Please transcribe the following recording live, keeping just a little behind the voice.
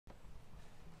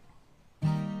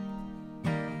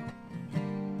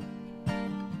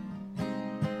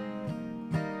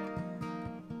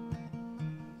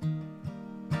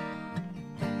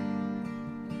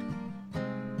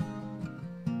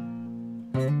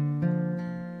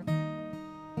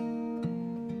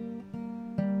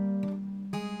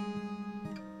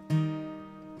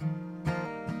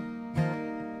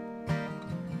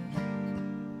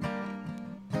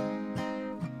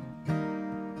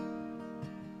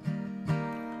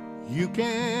You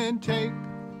can take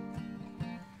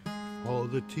all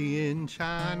the tea in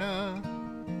China,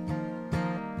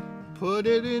 put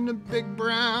it in a big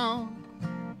brown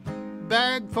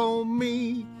bag for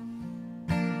me,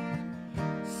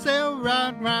 sail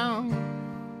right round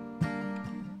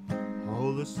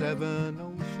all the 7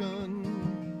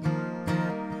 oceans,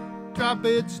 drop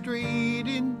it straight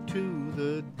into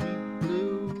the deep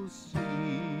blue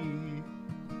sea.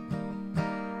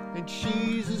 And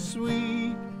she's as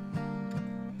sweet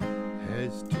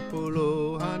as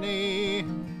Tupelo honey,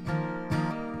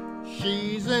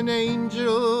 she's an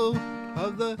angel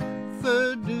of the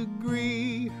 3rd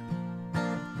degree.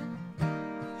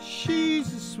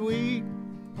 She's as sweet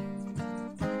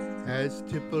as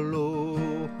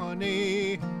Tupelo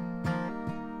honey,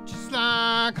 just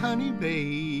like honey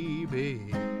baby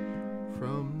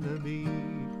from the bee.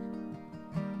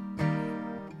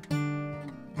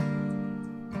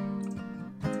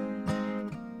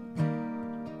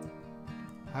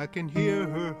 I can hear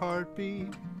her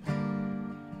heartbeat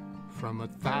from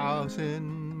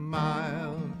 1,000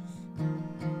 miles,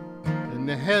 and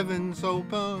the heavens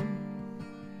open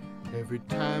every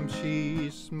time she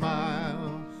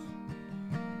smiles.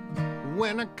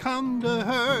 When I come to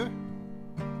her,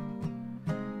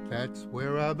 that's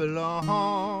where I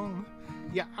belong.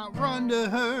 Yeah, I run to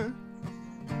her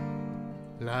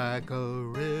like a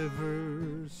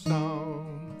river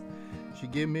song. She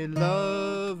give me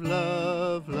love,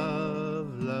 love,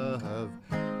 love, love,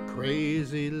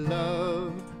 crazy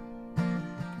love.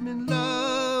 Give me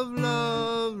love,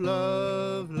 love,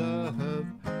 love, love,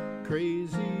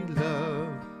 crazy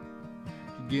love.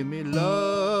 She give me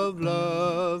love,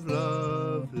 love,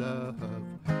 love, love,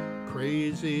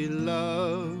 crazy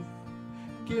love.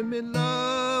 Give me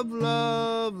love,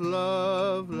 love,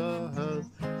 love, love,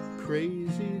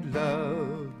 crazy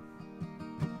love.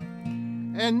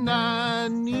 And I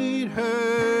need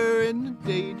her in the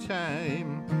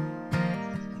daytime,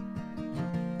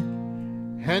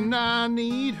 and I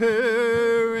need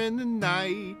her in the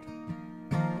night.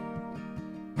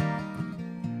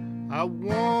 I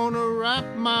wanna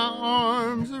wrap my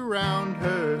arms around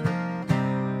her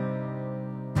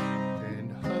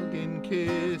and hug and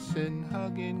kiss and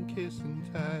hug and kiss and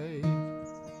tight.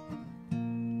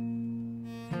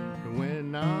 And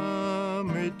when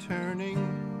I'm returning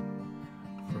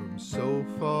from so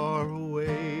far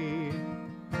away,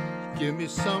 give me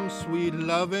some sweet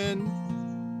lovin',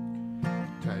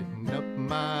 tighten up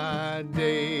my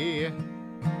day.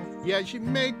 Yeah, she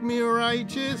make me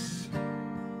righteous,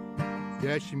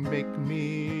 yeah, she make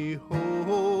me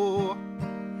whole,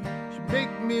 she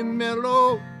make me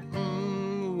mellow,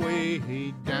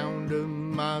 way down to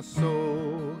my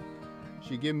soul.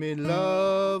 She give me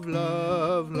love,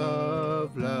 love,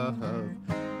 love, love,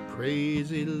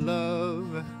 crazy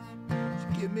love.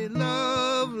 She give me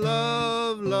love,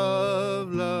 love,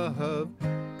 love, love,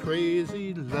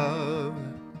 crazy love.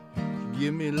 She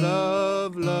give me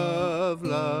love, love,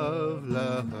 love,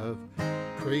 love,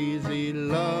 crazy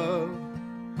love.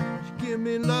 She give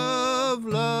me love,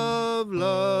 love,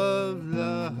 love,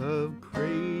 love,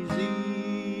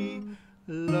 crazy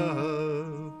love.